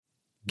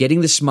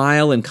Getting the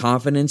smile and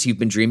confidence you've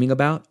been dreaming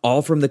about,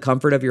 all from the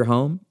comfort of your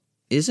home,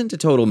 isn't a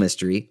total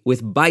mystery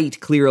with Byte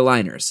clear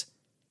aligners.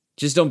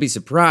 Just don't be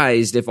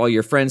surprised if all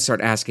your friends start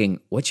asking,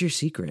 "What's your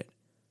secret?"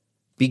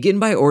 Begin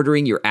by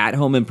ordering your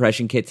at-home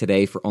impression kit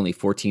today for only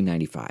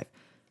 $14.95.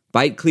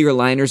 Byte clear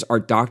aligners are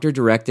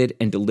doctor-directed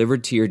and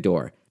delivered to your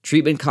door.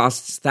 Treatment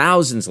costs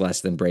thousands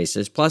less than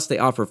braces, plus they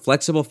offer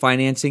flexible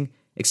financing,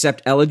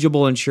 accept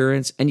eligible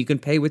insurance, and you can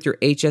pay with your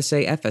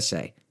HSA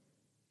FSA.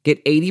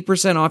 Get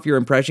 80% off your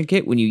impression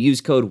kit when you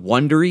use code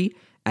WONDERY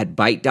at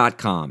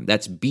Byte.com.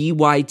 That's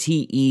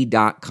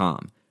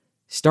BYTE.com.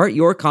 Start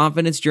your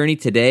confidence journey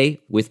today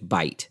with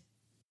Byte.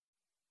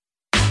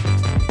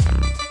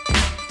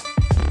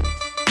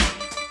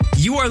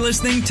 You are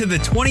listening to the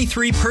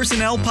 23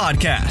 Personnel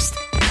Podcast,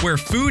 where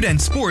food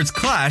and sports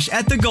clash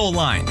at the goal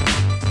line.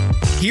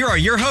 Here are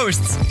your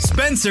hosts,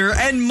 Spencer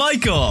and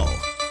Michael.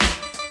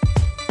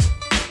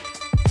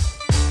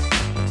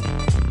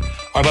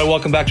 All right, everybody,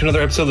 welcome back to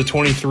another episode of the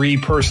 23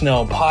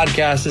 Personnel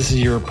Podcast. This is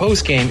your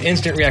post-game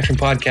instant reaction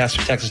podcast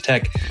for Texas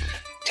Tech,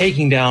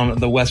 taking down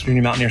the West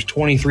Virginia Mountaineers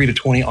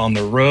 23-20 on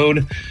the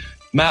road.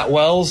 Matt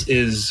Wells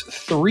is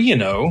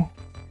 3-0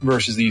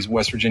 versus these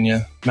West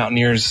Virginia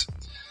Mountaineers.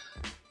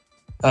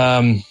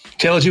 Tale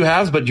of two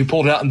halves, but you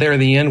pulled it out there in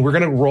the end. We're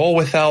going to roll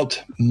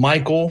without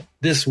Michael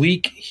this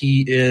week.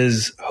 He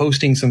is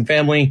hosting some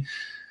family.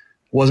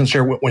 Wasn't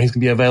sure when he's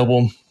going to be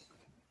available.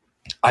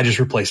 I just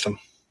replaced him.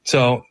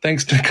 So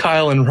thanks to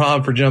Kyle and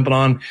Rob for jumping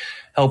on,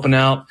 helping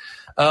out.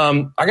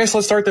 I guess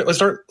let's start with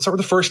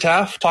the first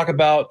half. Talk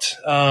about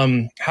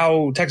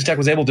how Texas Tech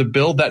was able to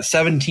build that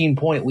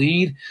 17-point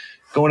lead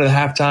going to the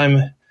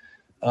halftime.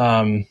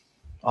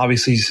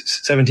 Obviously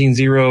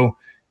 17-0,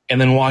 and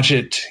then watch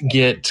it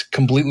get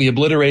completely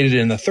obliterated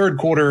in the third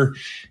quarter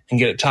and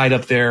get it tied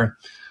up there.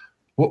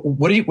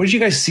 What did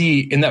you guys see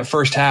in that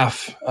first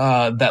half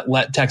that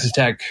led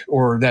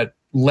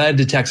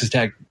to Texas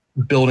Tech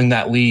building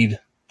that lead?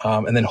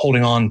 And then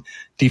holding on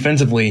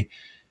defensively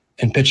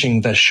and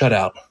pitching the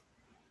shutout.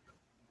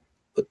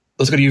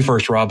 Let's go to you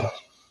first, Rob.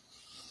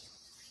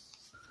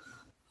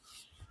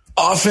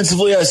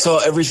 Offensively, I saw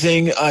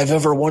everything I've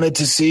ever wanted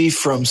to see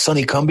from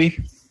Sonny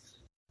Cumbie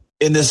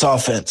in this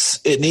offense.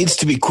 It needs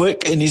to be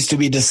quick. It needs to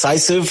be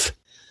decisive.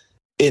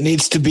 It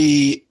needs to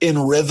be in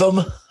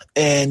rhythm.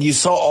 And you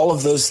saw all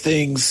of those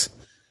things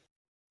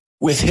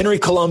with Henry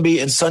Colombi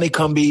and Sonny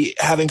Cumbie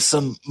having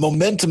some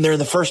momentum there in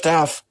the first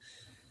half.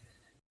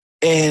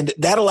 And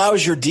that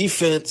allows your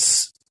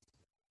defense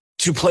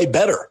to play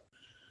better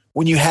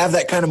when you have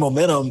that kind of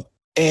momentum.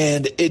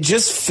 And it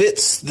just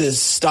fits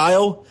this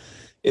style.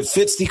 It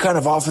fits the kind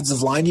of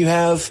offensive line you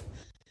have.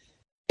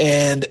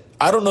 And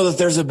I don't know that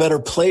there's a better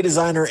play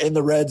designer in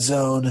the red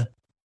zone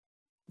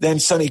than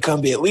Sonny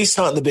Cumbie, at least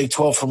not in the Big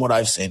 12 from what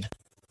I've seen.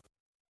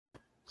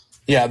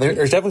 Yeah,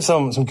 there's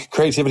definitely some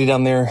creativity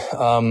down there.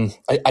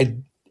 I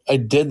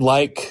did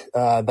like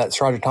that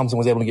SaRodorick Thompson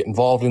was able to get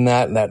involved in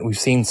that, and that we've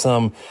seen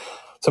some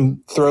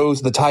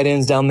throws, the tight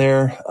ends down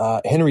there.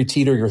 Henry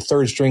Teeter, your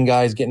third string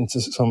guy, is getting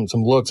some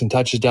looks and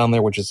touches down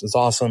there, which is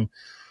awesome.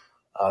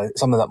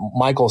 Something that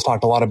Michael's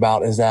talked a lot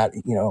about is that,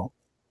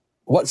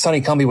 what Sonny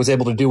Cumbie was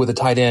able to do with the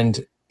tight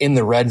end in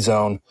the red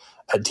zone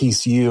at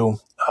TCU.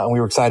 We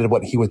were excited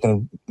what he was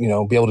going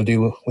to, be able to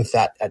do with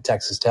that at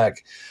Texas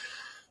Tech.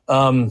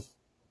 On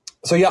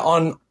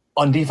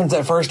defense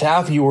that first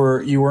half, you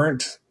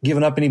weren't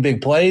giving up any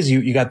big plays.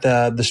 You got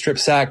the strip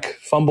sack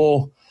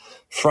fumble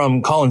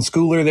from Colin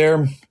Schooler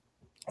there,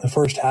 the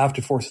first half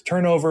to force a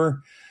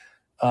turnover.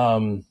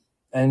 And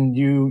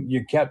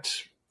you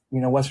kept,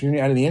 West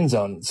Virginia out of the end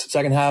zone.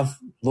 Second half,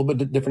 a little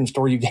bit different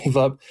story. You gave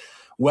up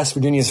West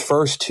Virginia's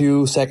first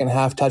 2 second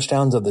half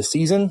touchdowns of the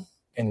season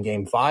in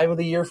game 5 of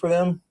the year for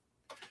them.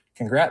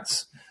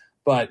 Congrats.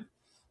 But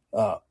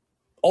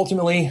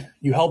ultimately,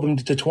 you held them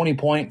to 20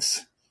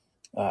 points.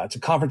 It's a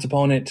conference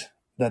opponent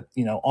that,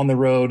 on the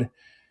road,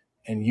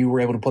 and you were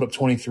able to put up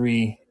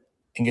 23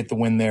 and get the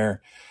win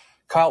there.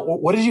 Kyle,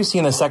 what did you see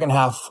in the second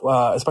half,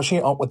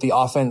 especially with the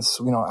offense?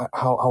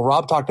 How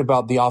Rob talked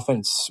about the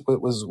offense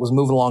was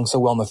moving along so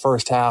well in the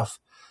first half.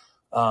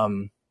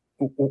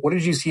 What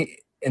did you see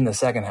in the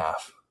second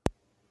half?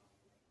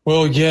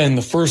 Well, yeah, in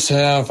the first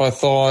half, I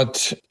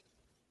thought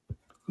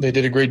they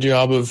did a great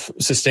job of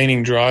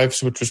sustaining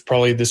drives, which was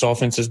probably this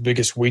offense's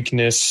biggest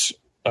weakness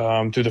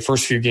through the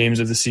first few games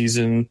of the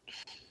season.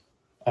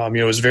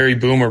 It was very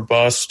boom or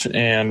bust,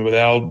 and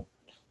without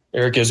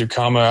Eric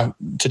Ezukama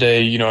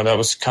today, that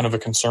was kind of a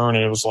concern.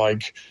 And it was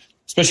like,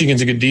 especially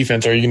against a good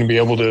defense, are you going to be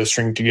able to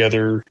string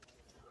together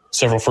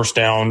several first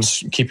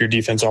downs, keep your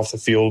defense off the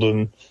field?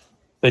 And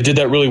they did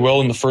that really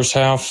well in the first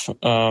half.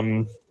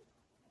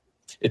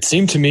 It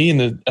seemed to me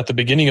at the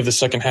beginning of the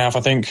second half,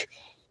 I think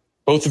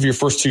both of your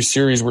first 2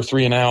 series were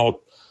 3 and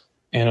out.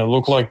 And it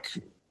looked like,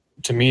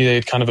 to me, they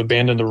had kind of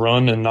abandoned the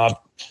run and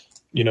not,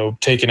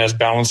 taken as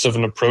balanced of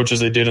an approach as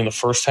they did in the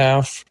first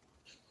half.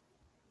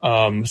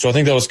 So I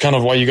think that was kind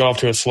of why you got off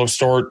to a slow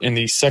start in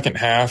the second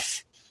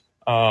half.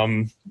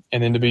 And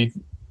then, to be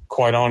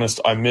quite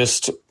honest, I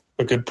missed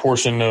a good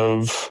portion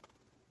of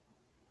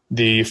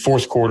the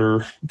fourth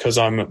quarter because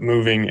I'm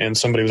moving and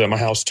somebody was at my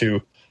house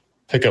to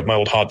pick up my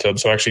old hot tub.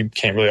 So I actually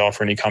can't really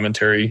offer any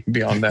commentary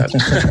beyond that.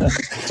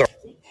 Sorry.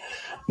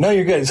 No,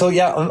 you're good. So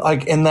yeah,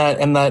 like in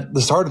that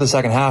the start of the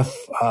second half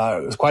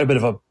was quite a bit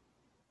of a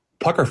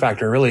pucker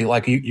factor, really.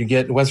 Like you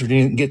get West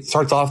Virginia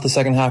starts off the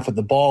second half with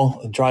the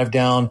ball, drive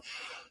down,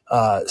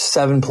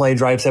 7-play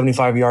drive,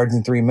 75 yards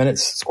in 3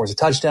 minutes, scores a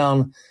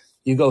touchdown.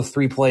 You go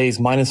 3 plays,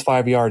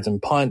 -5 yards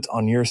and punt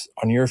on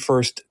your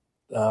first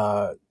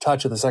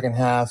touch of the second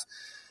half.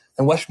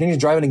 And West Virginia's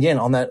driving again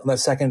on that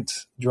second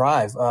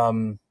drive.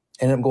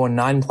 Ended up going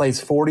 9 plays,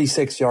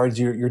 46 yards.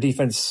 Your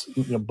defense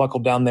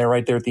buckled down there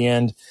right there at the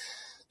end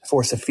to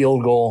force a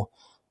field goal.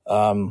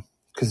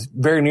 Because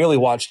very nearly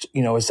watched, a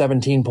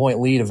 17-point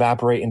lead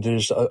evaporate into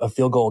just a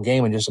field goal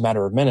game in just a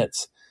matter of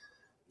minutes.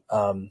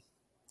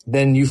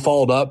 Then you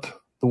followed up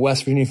the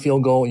West Virginia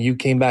field goal. You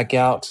came back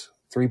out,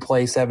 3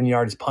 plays, 7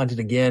 yards, punted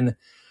again.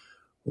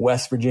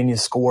 West Virginia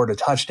scored a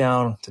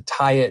touchdown to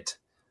tie it.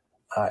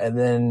 And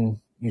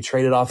then you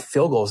traded off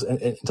field goals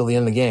until the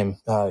end of the game.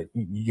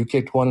 You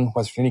kicked one,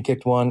 West Virginia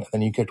kicked one, and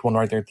then you kicked one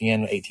right there at the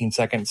end, 18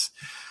 seconds.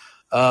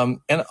 And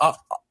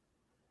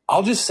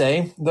I'll just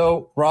say,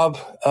 though, Rob,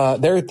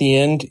 there at the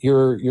end,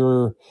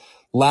 your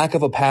lack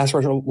of a pass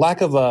rush, or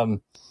lack of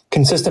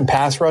consistent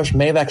pass rush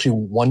may have actually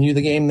won you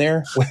the game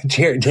there, with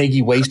Jarret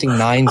Doege wasting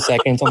 9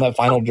 seconds on that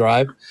final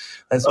drive.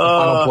 That's the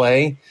final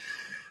play.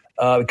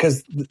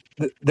 Because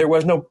there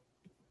wasn't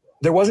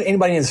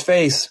anybody in his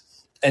face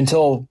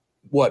until,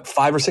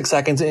 5 or 6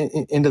 seconds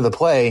into the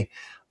play,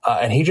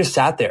 and he just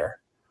sat there.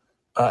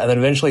 And then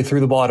eventually threw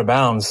the ball out of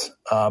bounds,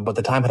 but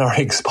the time had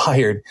already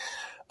expired.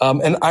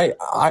 And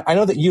I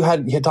know that you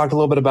had talked a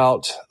little bit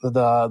about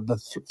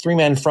the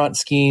 3-man front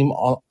scheme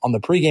on the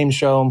pregame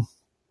show.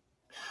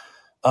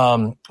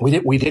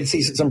 We did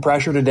see some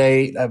pressure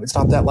today. It's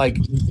not that like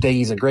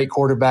Doege's a great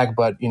quarterback,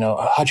 but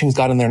Hutchings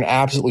got in there and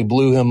absolutely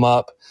blew him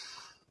up.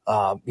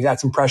 You got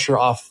some pressure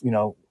off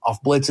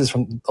blitzes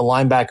from the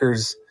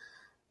linebackers.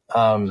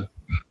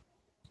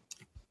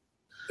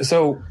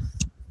 So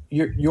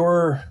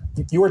your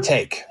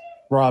take,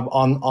 Rob,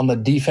 on the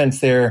defense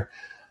there.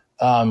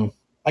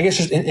 I guess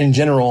just in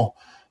general,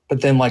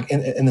 but then like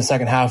in the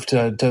second half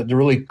to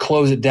really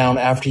close it down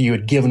after you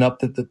had given up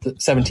the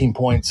 17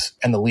 points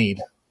and the lead.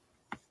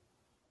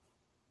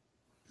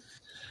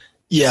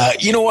 Yeah,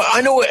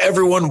 I know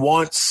everyone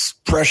wants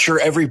pressure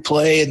every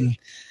play, and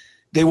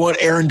they want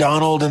Aaron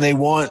Donald and they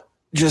want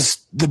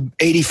just the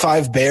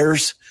 85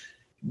 Bears.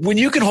 When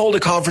you can hold a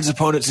conference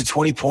opponent to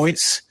 20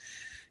 points,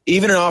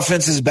 even an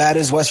offense as bad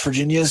as West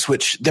Virginia's,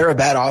 which they're a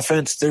bad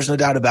offense, there's no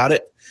doubt about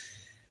it.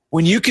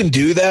 When you can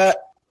do that,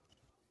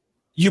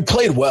 you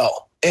played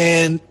well.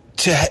 And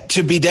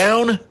to be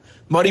down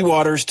Muddy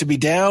Waters, to be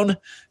down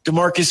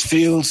DeMarcus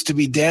Fields, to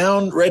be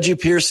down Reggie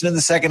Pearson in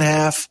the second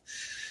half,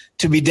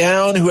 to be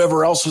down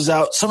whoever else was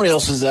out, somebody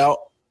else was out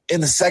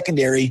in the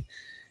secondary,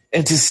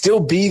 and to still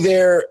be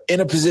there in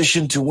a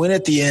position to win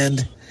at the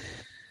end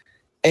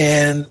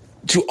and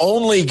to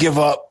only give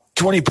up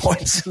 20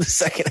 points in the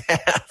second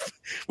half,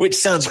 which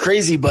sounds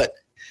crazy, but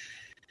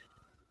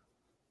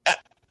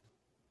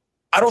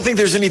I don't think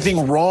there's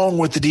anything wrong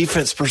with the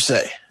defense per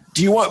se.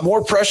 Do you want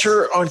more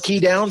pressure on key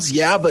downs?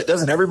 Yeah, but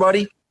doesn't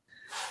everybody?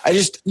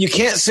 You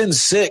can't send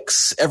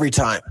 6 every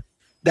time.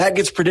 That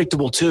gets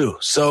predictable too.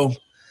 So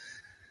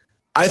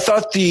I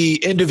thought the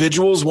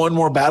individuals won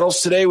more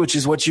battles today, which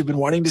is what you've been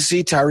wanting to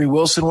see. Tyree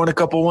Wilson won a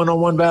couple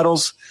one-on-one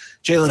battles.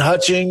 Jalen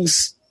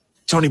Hutchings,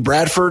 Tony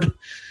Bradford.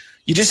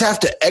 You just have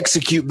to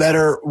execute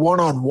better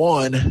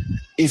one-on-one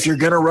if you're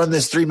going to run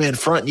this 3-man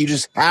front. You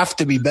just have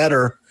to be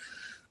better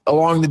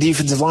along the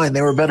defensive line.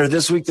 They were better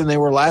this week than they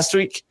were last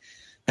week,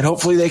 and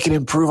hopefully they can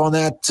improve on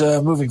that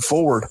moving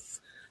forward.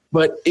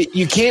 But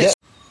you can't.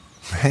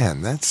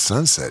 Man, that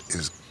sunset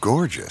is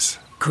gorgeous.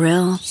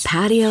 Grill,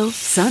 patio,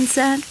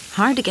 sunset.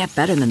 Hard to get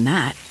better than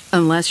that.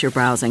 Unless you're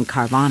browsing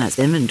Carvana's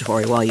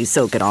inventory while you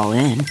soak it all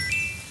in.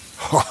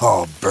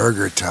 Oh,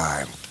 burger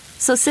time.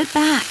 So sit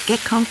back, get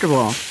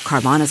comfortable.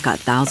 Carvana's got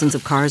thousands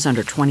of cars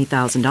under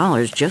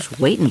 $20,000 just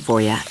waiting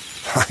for you.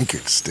 I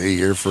could stay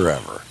here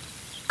forever.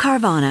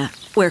 Carvana,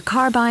 where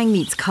car buying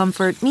meets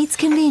comfort meets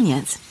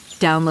convenience.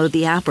 Download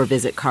the app or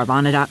visit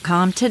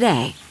Carvana.com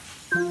today.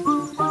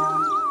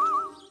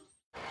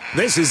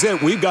 This is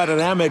it. We've got an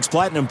Amex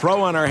Platinum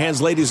Pro on our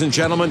hands, ladies and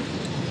gentlemen.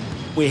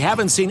 We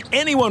haven't seen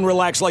anyone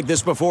relax like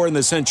this before in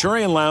the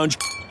Centurion Lounge.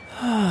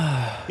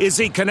 Is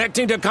he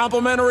connecting to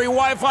complimentary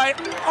Wi-Fi?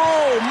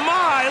 Oh,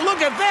 my! Look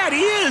at that!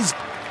 He is!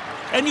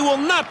 And you will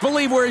not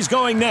believe where he's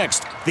going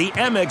next. The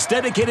Amex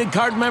dedicated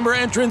card member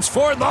entrance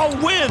for the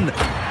win!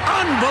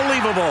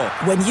 Unbelievable!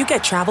 When you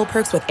get travel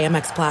perks with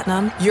Amex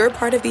Platinum, you're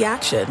part of the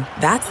action.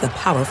 That's the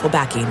powerful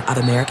backing of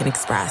American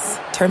Express.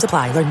 Terms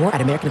apply. Learn more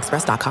at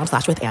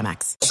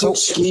americanexpress.com/withAmex. Switch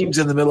schemes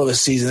in the middle of a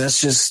season.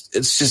 It's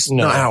just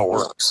not how it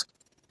works.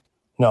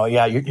 No,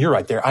 yeah, you're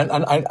right there.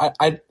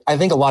 I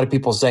think a lot of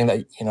people saying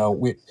that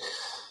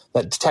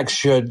that Tech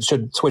should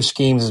switch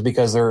schemes is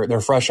because they're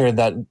frustrated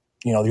that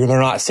they're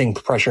not seeing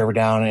pressure ever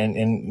down,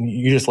 and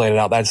you just laid it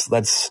out.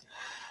 That's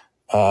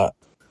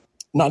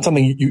not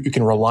something you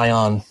can rely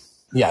on.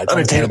 Yeah, it's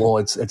unattainable.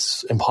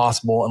 It's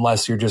impossible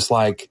unless you're just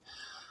like,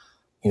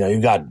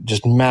 you've got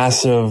just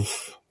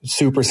massive,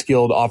 super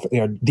skilled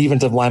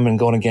defensive linemen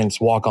going against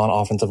walk-on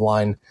offensive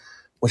line,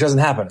 which doesn't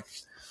happen.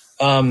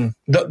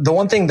 The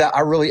one thing that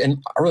I really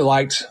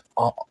liked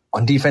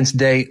on defense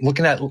day,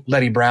 looking at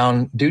Letty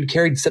Brown, dude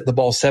carried the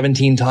ball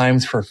 17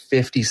 times for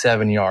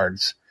 57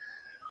 yards,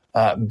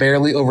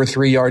 barely over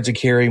 3 yards a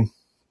carry.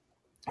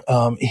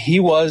 He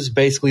was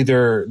basically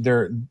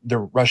their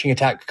rushing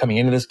attack coming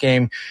into this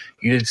game.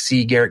 You did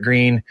see Garrett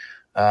Green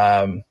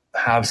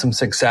have some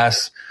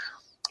success,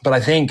 but I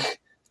think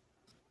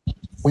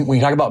when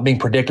you talk about being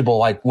predictable,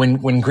 like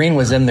when Green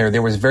was in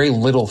there was very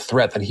little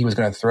threat that he was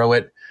going to throw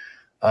it.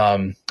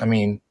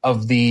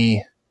 Of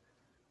the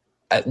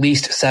at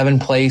least 7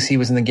 plays he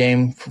was in the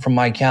game from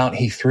my count,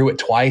 he threw it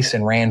twice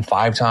and ran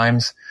 5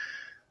 times.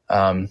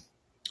 On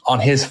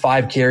his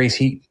 5 carries,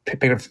 he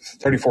picked up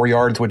 34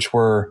 yards, which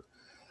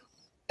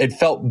it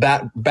felt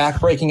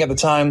back-breaking at the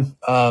time.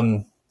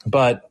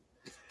 But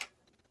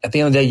at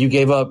the end of the day, you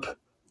gave up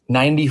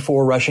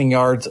 94 rushing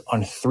yards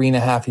on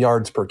 3.5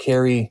 yards per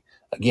carry.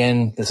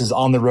 Again, this is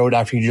on the road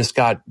after you just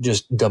got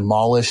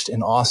demolished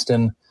in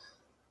Austin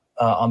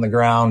on the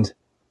ground.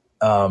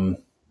 On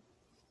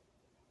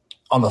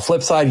the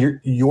flip side,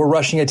 your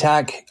rushing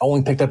attack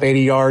only picked up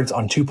 80 yards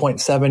on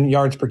 2.7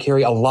 yards per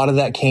carry. A lot of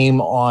that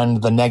came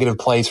on the negative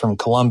plays from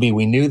Columbia.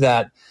 We knew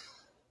that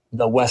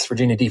the West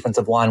Virginia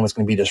defensive line was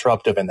going to be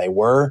disruptive, and they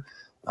were.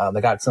 They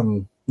got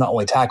some not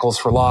only tackles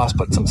for loss,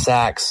 but some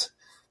sacks.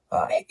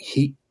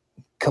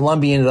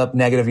 Columbia ended up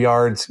negative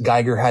yards.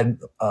 Geiger had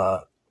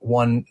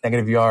 1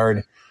 negative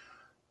yard.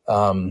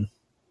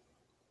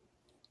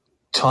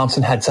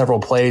 Thompson had several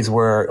plays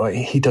where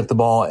he took the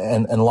ball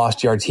and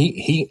lost yards.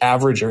 He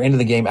averaged, or into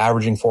the game,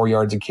 averaging 4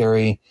 yards a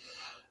carry.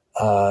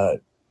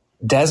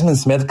 Desmond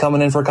Smith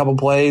coming in for a couple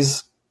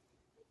plays.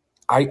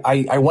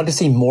 I want to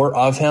see more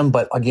of him,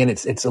 but again,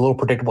 it's a little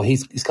predictable.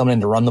 He's coming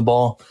in to run the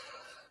ball.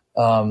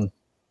 I'd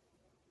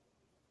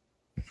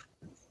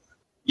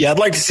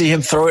like to see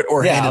him throw it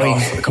or hand it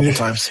off a couple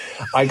times.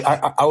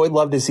 I would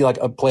love to see like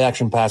a play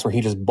action pass where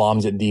he just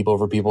bombs it deep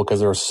over people because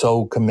they're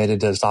so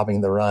committed to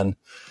stopping the run.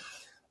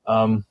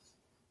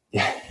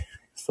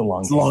 It's a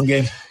long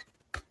game.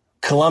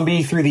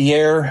 Columbia through the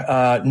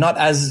air, not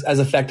as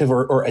effective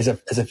or as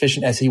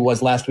efficient as he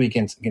was last week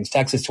against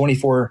Texas.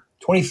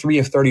 23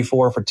 of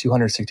 34 for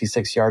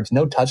 266 yards,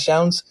 no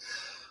touchdowns.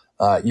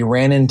 You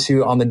ran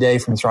into on the day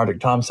from Roderick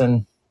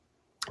Thompson,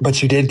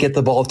 but you did get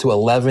the ball to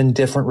 11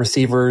 different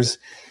receivers.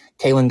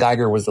 Kalen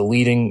Geiger was the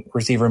leading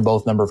receiver in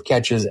both number of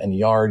catches and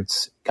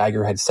yards.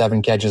 Geiger had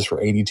 7 catches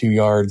for 82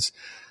 yards,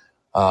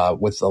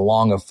 with a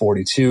long of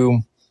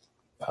 42.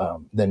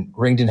 Then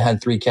Rington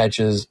had 3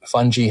 catches.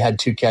 Fungi had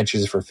 2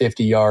 catches for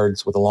 50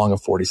 yards with a long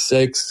of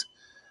 46.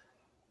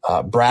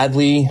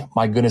 Bradley,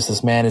 my goodness,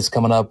 this man is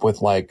coming up with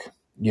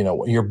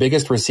your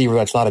biggest receiver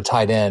that's not a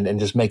tight end and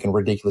just making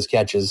ridiculous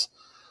catches.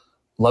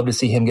 Love to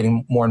see him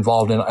getting more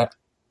involved in.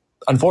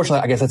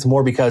 Unfortunately, I guess that's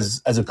more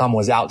because Ezukama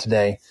was out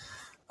today.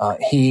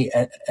 He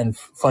and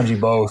Fungi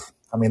both,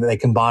 they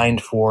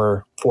combined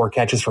for 4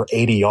 catches for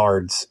 80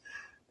 yards.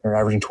 They're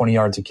averaging 20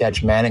 yards a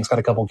catch. Manning's got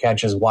a couple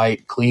catches.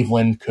 White,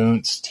 Cleveland,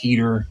 Kuntz,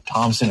 Teeter,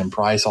 Thompson, and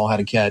Price all had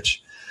a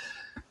catch.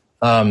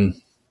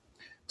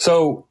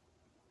 So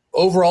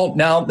overall,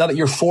 now that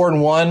you're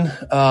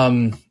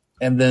 4-1,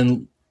 and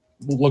then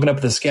looking up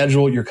at the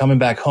schedule, you're coming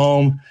back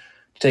home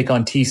to take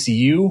on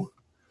TCU.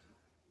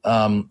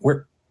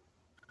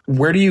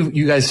 Where do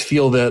you guys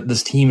feel that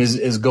this team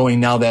is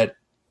going now that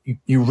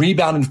you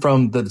rebounded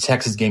from the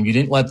Texas game? You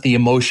didn't let the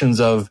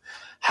emotions of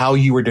how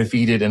you were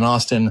defeated in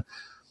Austin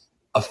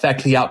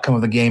affect the outcome of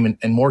the game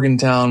in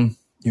Morgantown.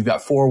 You've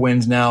got 4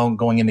 wins now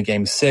going into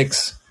game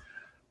 6.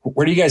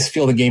 Where do you guys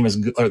feel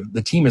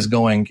the team is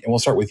going? And we'll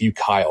start with you,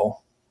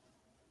 Kyle.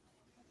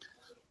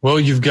 Well,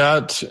 you've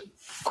got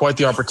quite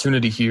the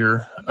opportunity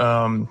here.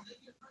 I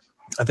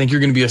think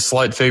you're going to be a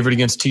slight favorite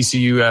against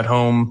TCU at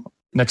home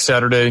next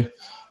Saturday.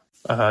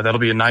 That'll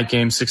be a night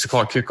game,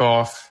 6:00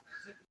 kickoff.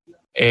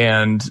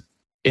 And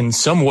in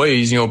some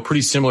ways,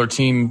 pretty similar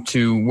team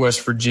to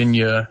West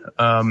Virginia.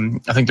 I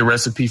think the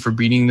recipe for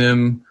beating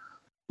them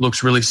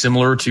looks really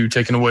similar to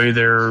taking away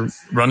their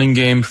running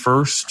game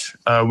first.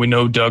 We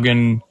know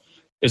Duggan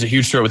is a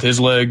huge threat with his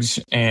legs,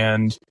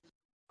 and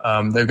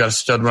they've got a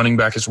stud running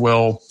back as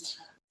well.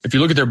 If you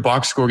look at their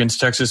box score against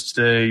Texas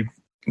today,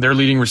 their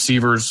leading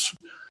receivers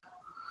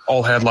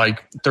all had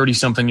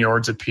 30-something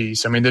yards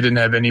apiece. They didn't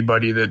have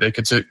anybody that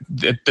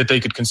they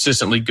could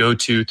consistently go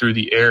to through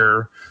the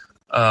air.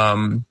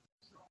 And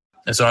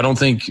so I don't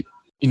think,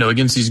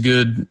 against these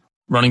good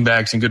running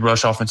backs and good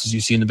rush offenses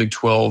you see in the Big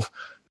 12,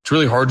 it's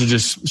really hard to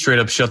just straight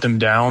up shut them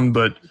down.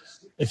 But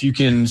if you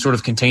can sort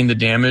of contain the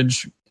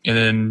damage and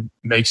then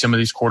make some of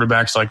these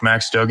quarterbacks like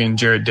Max Duggan,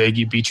 Jared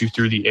Dagey beat you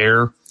through the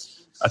air,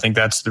 I think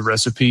that's the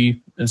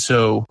recipe. And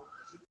so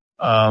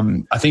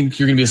I think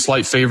you're going to be a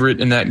slight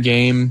favorite in that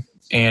game.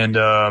 And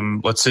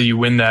let's say you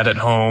win that at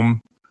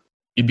home,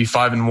 you'd be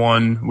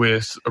 5-1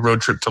 with a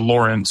road trip to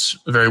Lawrence,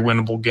 a very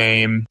winnable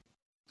game.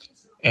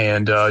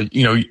 And,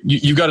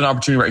 you got an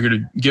opportunity right here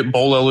to get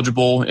bowl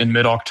eligible in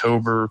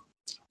mid-October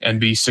and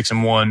be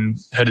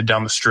 6-1 headed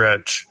down the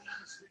stretch.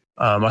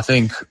 I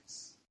think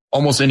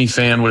almost any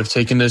fan would have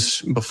taken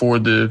this before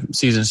the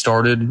season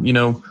started.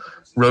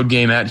 Road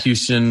game at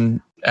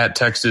Houston, at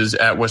Texas,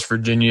 at West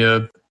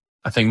Virginia.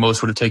 I think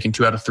most would have taken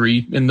 2 out of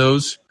 3 in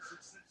those.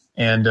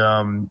 And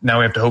now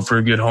we have to hope for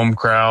a good home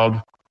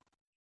crowd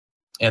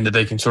and that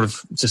they can sort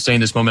of sustain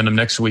this momentum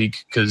next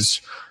week,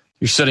 because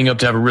you're setting up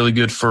to have a really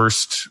good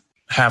first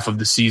half of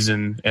the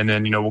season. And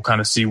then, we'll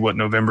kind of see what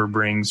November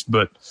brings.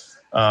 But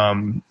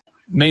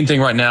main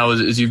thing right now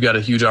is you've got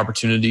a huge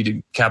opportunity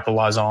to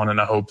capitalize on,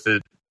 and I hope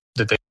that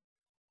they.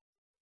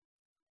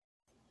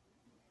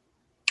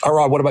 All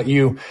right, what about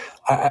you?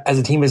 As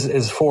a team is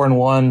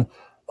 4-1,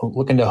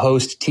 looking to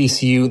host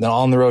TCU, then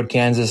on the road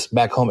Kansas,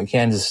 back home at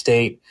Kansas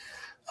State.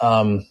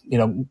 Going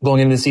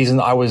into the season,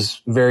 I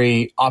was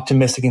very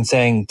optimistic in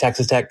saying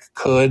Texas Tech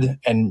could,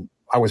 and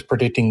I was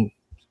predicting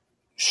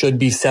should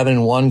be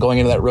 7-1 going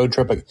into that road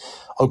trip at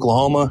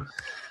Oklahoma.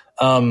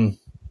 You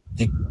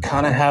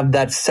kind of have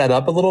that set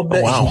up a little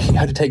bit. Oh, wow. You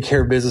have to take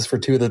care of business for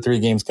 2 of the 3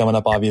 games coming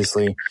up,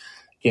 obviously,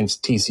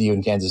 against TCU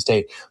and Kansas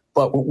State.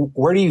 But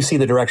where do you see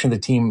the direction of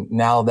the team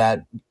now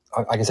that,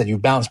 like I said, you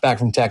bounced back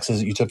from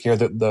Texas, you took care of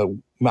the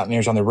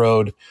Mountaineers on the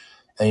road,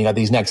 and you got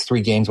these next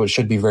 3 games, which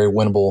should be very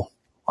winnable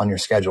on your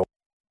schedule?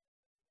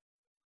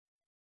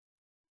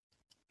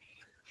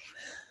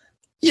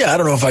 Yeah, I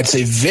don't know if I'd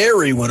say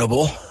very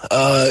winnable.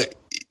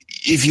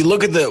 If you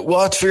look at we'll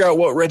have to figure out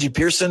what Reggie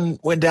Pearson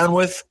went down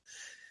with.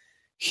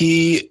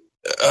 He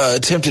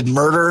attempted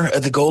murder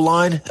at the goal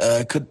line,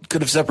 could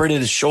have separated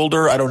his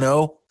shoulder. I don't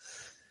know.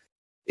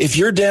 If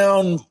you're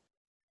down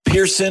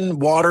Pearson,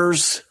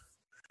 Waters,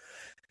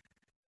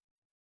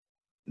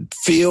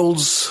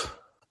 Fields,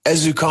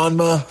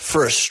 Ezukanma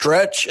for a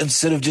stretch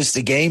instead of just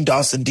a game,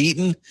 Dawson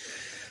Deaton.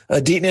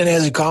 Deaton and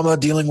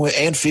Ezukanma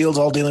and Fields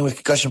all dealing with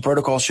concussion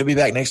protocol, should be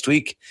back next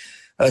week.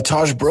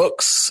 Taj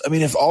Brooks. I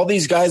mean, if all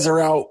these guys are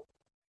out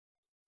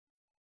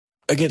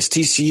against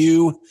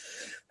TCU,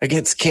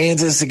 against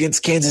Kansas,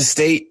 against Kansas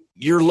State,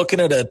 you're looking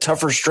at a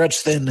tougher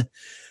stretch than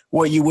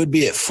what you would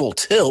be at full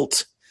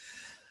tilt.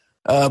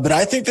 But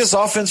I think this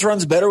offense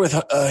runs better with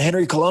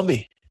Henry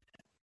Colombi.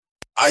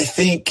 I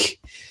think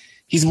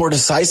he's more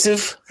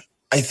decisive.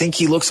 I think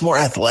he looks more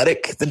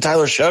athletic than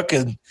Tyler Shough,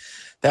 and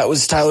that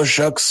was Tyler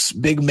Shough's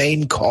big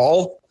main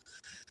call.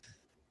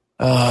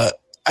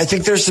 I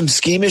think there's some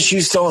scheme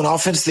issues still on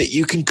offense that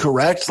you can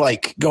correct,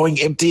 like going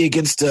empty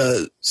against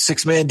a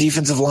 6-man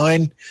defensive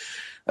line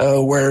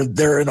where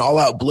they're an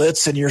all-out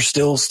blitz and you're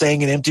still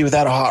staying in empty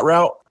without a hot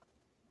route.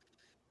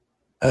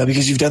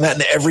 Because you've done that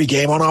in every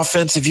game on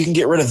offense. If you can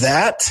get rid of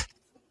that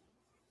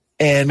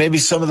and maybe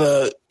some of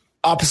the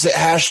opposite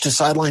hash to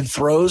sideline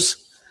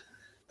throws,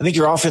 I think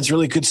your offense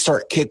really could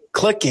start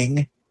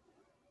clicking.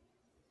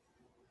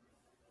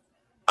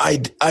 I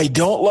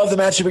don't love the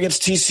matchup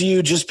against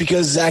TCU just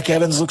because Zach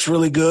Evans looks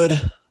really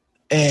good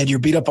and you're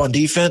beat up on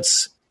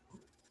defense.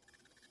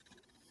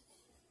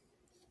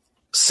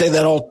 Say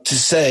that all to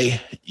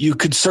say you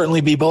could certainly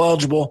be bowl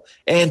eligible,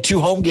 and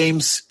 2 home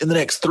games in the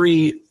next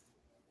 3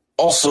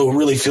 also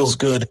really feels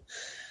good.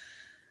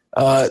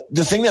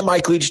 The thing that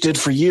Mike Leach did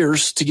for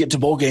years to get to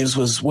bowl games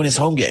was win his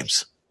home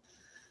games.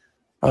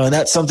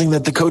 That's something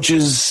that the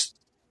coaches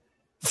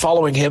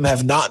following him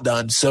have not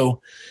done.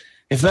 So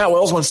if Matt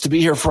Wells wants to be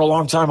here for a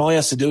long time, all he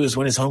has to do is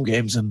win his home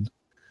games. And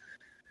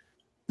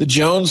the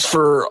Jones,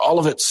 for all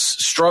of its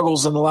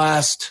struggles in the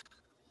last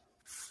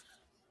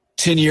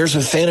 10 years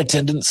with fan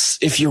attendance,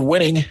 if you're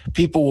winning,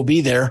 people will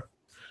be there.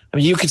 I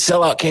mean, you could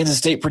sell out Kansas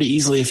State pretty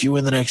easily if you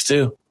win the next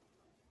 2.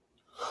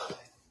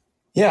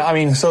 Yeah, I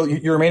mean, so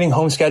your remaining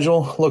home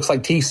schedule looks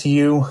like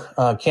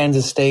TCU,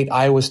 Kansas State,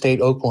 Iowa State,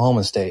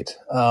 Oklahoma State.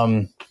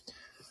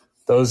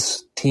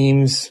 Those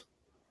teams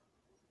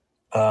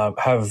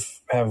have.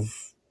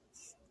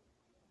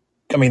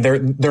 I mean,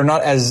 they're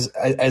not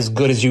as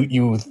good as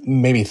you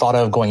maybe thought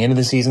of going into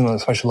the season,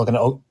 especially looking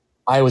at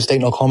Iowa State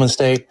and Oklahoma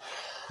State.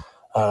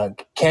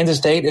 Kansas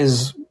State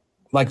is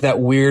like that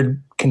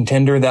weird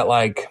contender that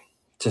like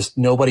just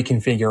nobody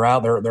can figure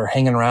out. They're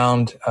hanging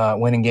around,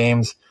 winning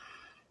games.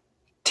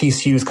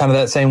 TCU is kind of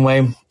that same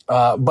way.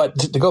 But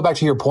to go back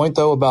to your point,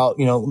 though, about,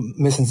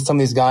 missing some of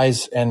these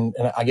guys, and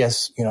I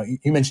guess, you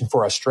mentioned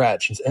for a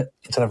stretch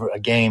instead of a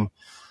game,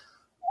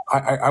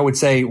 I would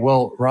say,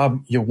 well,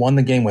 Rob, you won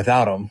the game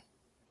without them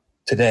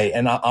today.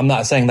 And I'm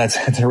not saying that's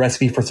a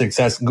recipe for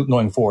success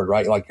going forward,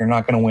 right? Like, you're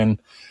not going to win,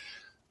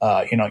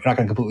 you're not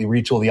going to completely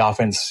retool the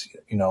offense,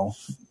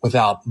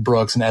 without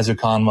Brooks and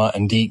Ezukanma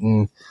and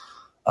Deaton,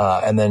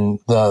 and then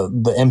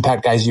the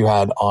impact guys you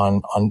had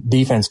on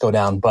defense go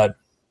down. But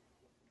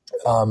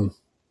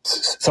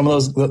some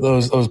of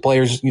those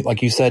players,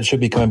 like you said,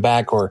 should be coming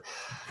back or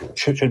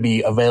should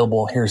be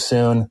available here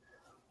soon.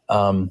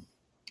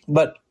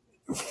 But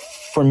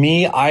for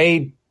me,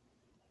 I'm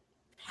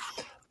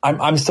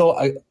still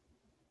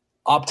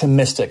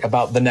optimistic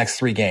about the next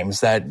 3 games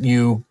that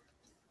you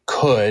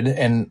could,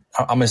 and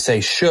I'm going to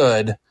say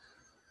should,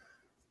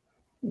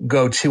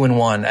 go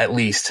 2-1 at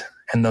least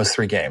in those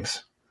 3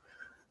 games.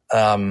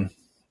 and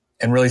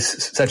really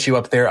sets you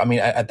up there. I mean,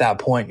 at that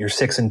point, you're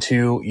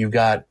 6-2. You've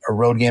got a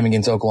road game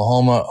against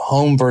Oklahoma,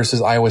 home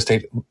versus Iowa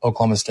State,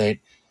 Oklahoma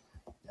State,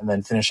 and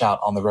then finish out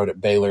on the road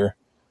at Baylor.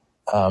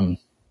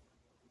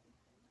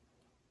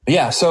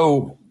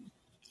 So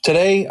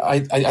today,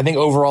 I think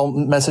overall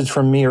message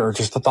from me, or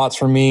just the thoughts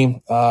from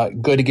me,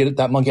 good to get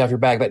that monkey off your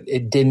back, that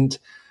it didn't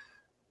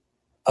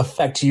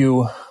affect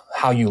you,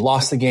 how you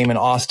lost the game in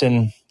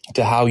Austin,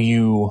 to how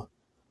you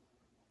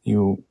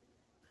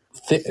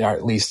fit, or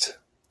at least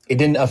it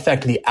didn't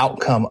affect the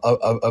outcome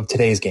of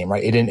today's game,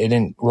 right? It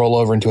didn't roll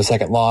over into a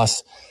second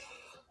loss.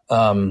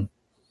 Hopefully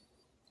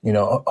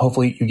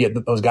you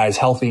get those guys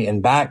healthy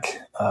and back.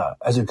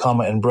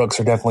 Ezukama and Brooks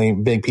are definitely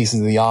big pieces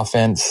of the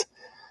offense.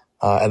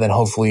 And then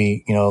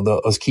hopefully,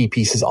 those key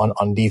pieces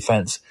on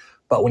defense.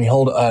 But when you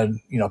hold a,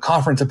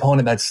 conference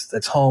opponent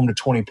that's home to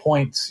 20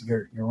 points,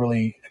 you're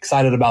really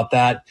excited about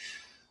that.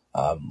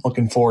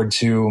 Looking forward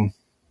to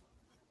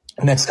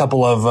the next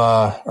couple of,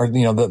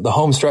 the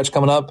home stretch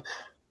coming up.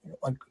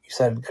 Like you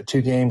said, got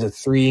 2 games of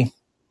 3,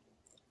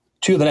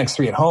 2 of the next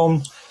 3 at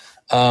home.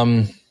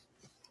 And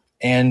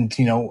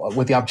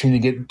with the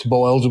opportunity to get to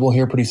bowl eligible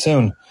here pretty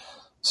soon.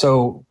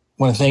 So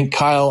I want to thank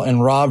Kyle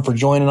and Rob for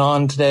joining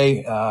on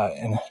today,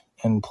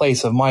 in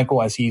place of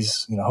Michael as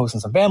he's,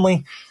 hosting some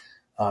family.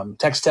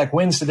 Texas Tech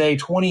wins today,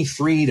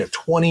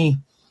 23-20.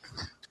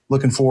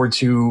 Looking forward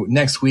to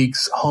next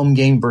week's home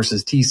game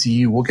versus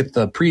TCU. We'll get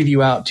the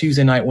preview out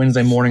Tuesday night,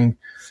 Wednesday morning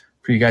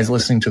for you guys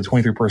listening to the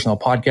 23 Personnel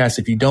podcast.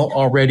 If you don't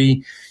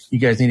already, you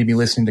guys need to be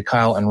listening to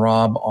Kyle and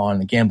Rob on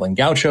the Gambling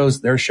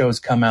Gauchos. Their shows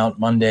come out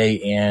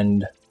Monday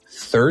and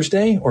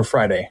Thursday or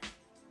Friday,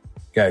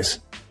 guys.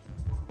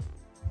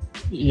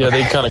 Yeah,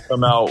 they kind of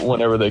come out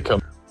whenever they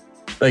come.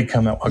 They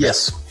come out. Okay.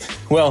 Yes.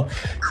 Well,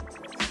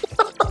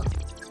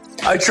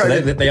 I try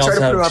to they also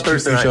have 2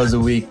 shows a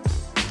week.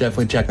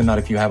 Definitely check them out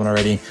if you haven't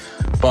already.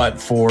 But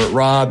for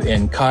Rob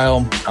and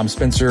Kyle, I'm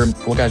Spencer.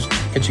 We'll catch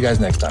you guys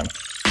next time.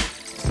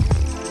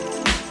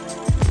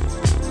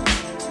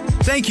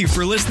 Thank you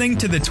for listening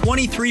to the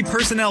 23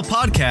 Personnel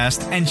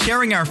podcast and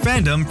sharing our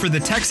fandom for the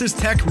Texas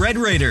Tech Red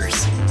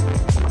Raiders.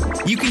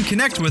 You can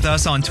connect with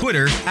us on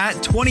Twitter at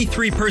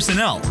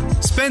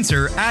 23personnel,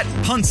 Spencer at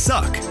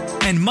Puntsuck,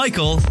 and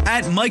Michael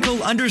at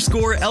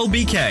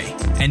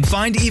Michael_LBK. And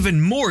find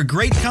even more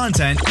great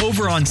content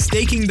over on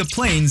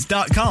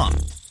StakingThePlains.com.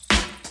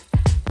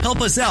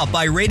 Help us out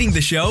by rating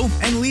the show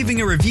and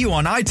leaving a review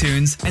on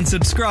iTunes, and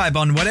subscribe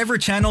on whatever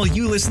channel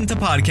you listen to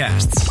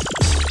podcasts.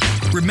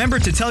 Remember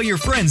to tell your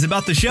friends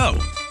about the show.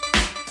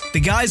 The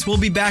guys will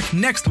be back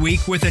next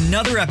week with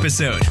another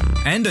episode.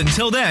 And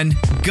until then,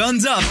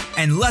 guns up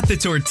and let the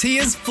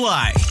tortillas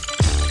fly.